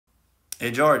Hey,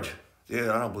 George. Dude,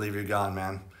 I don't believe you're gone,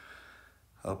 man.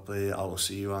 Hopefully, I will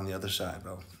see you on the other side,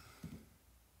 bro.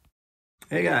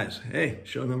 Hey, guys. Hey,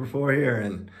 show number 4 here,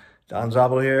 and Don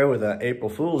Zabo here with an April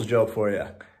Fool's joke for you.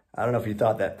 I don't know if you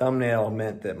thought that thumbnail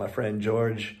meant that my friend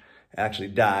George actually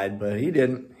died, but he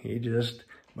didn't. He just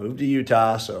moved to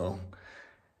Utah, so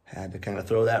had to kind of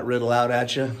throw that riddle out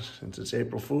at you since it's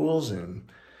April Fool's,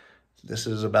 and this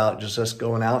is about just us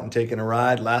going out and taking a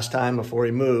ride last time before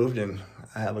he moved, and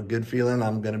I have a good feeling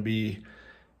I'm going to be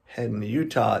heading to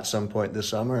Utah at some point this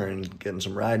summer and getting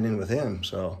some riding in with him.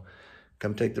 So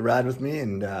come take the ride with me,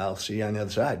 and I'll see you on the other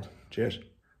side. Cheers.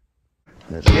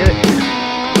 Let's get it.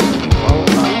 Oh,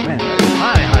 man.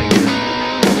 Hi, how you doing?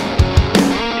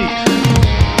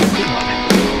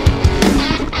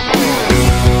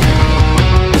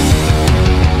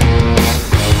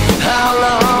 How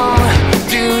long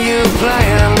do you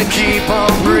plan to keep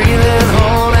on breathing,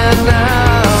 holding out?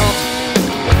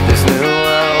 This new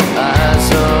world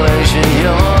isolation,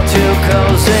 you're too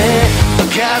cozy. A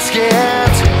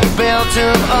casket built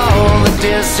of all the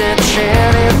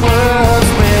disenchanted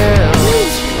world's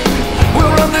wills.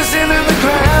 We'll run this into the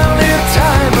ground in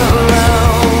time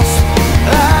allows.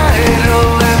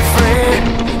 Idle and free,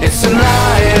 it's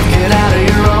alive, get out of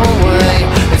your own way.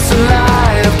 It's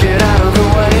alive, get out of the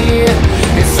way.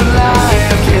 It's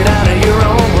alive, get out of your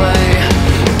own way.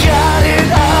 Got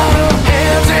it out of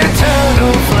hands,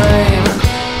 eternal flame.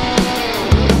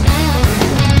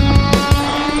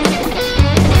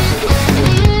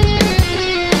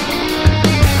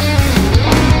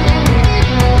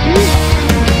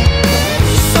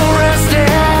 So rested,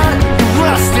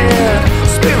 rusted,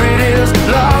 spirit is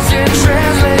lost in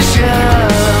translation.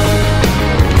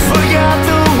 Forgot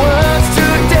the words,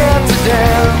 too dead to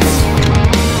dance.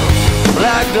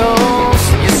 Like those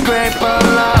you scrape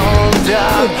along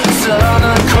dark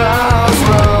southern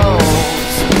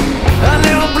crossroads. A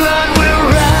little blood will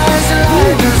rise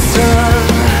like the sun.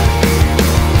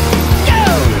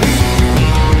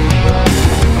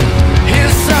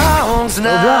 His song's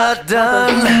not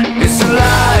done. It's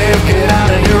alive, get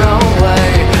out of your own way.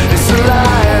 It's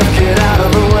alive, get out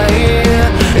of the way.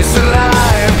 It's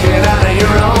alive, get out of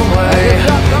your own way.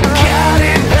 Got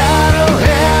it out of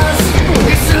hands.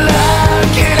 It's alive,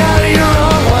 get out of your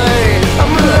own way.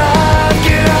 I'm alive,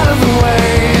 get out of the way.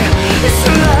 It's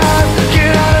alive,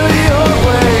 get out of your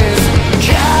ways.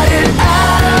 Got it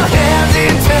out of hands,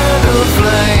 eternal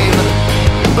flame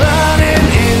burning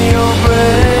in your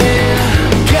brain.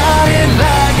 Got it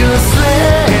like a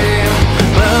slave,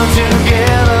 bound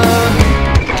together.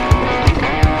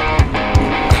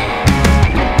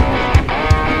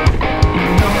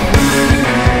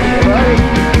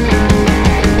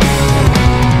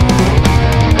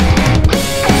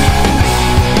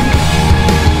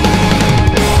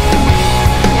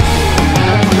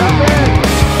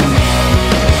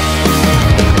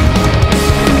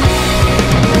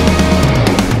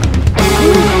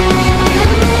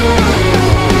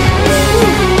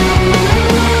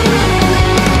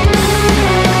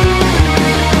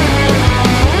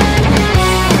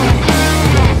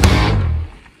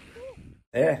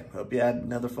 Hey, hope you had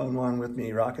another fun one with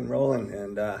me, rockin' rollin'.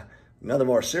 And another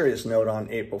more serious note on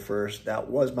April 1st, that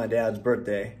was my dad's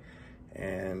birthday,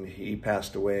 and he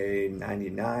passed away in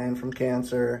 '99 from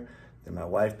cancer. Then my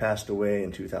wife passed away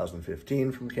in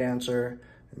 2015 from cancer,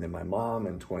 and then my mom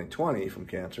in 2020 from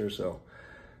cancer. So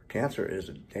cancer is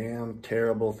a damn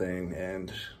terrible thing,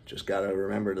 and just gotta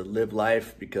remember to live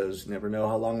life, because you never know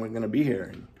how long we're gonna be here.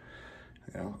 And,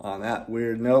 you know, on that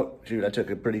weird note, shoot, I took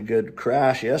a pretty good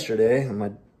crash yesterday on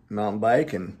my mountain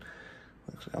bike, and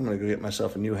I'm gonna go get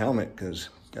myself a new helmet, because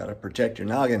gotta protect your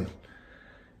noggin.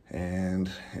 And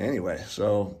anyway,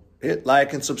 so hit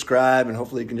like and subscribe, and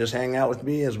hopefully you can just hang out with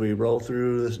me as we roll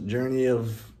through this journey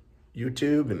of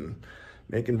YouTube and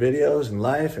making videos and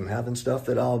life and having stuff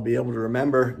that I'll be able to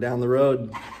remember down the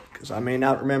road, because I may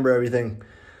not remember everything.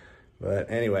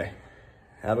 But anyway,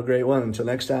 have a great one. Until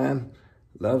next time,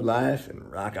 love life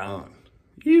and rock on.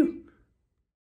 You.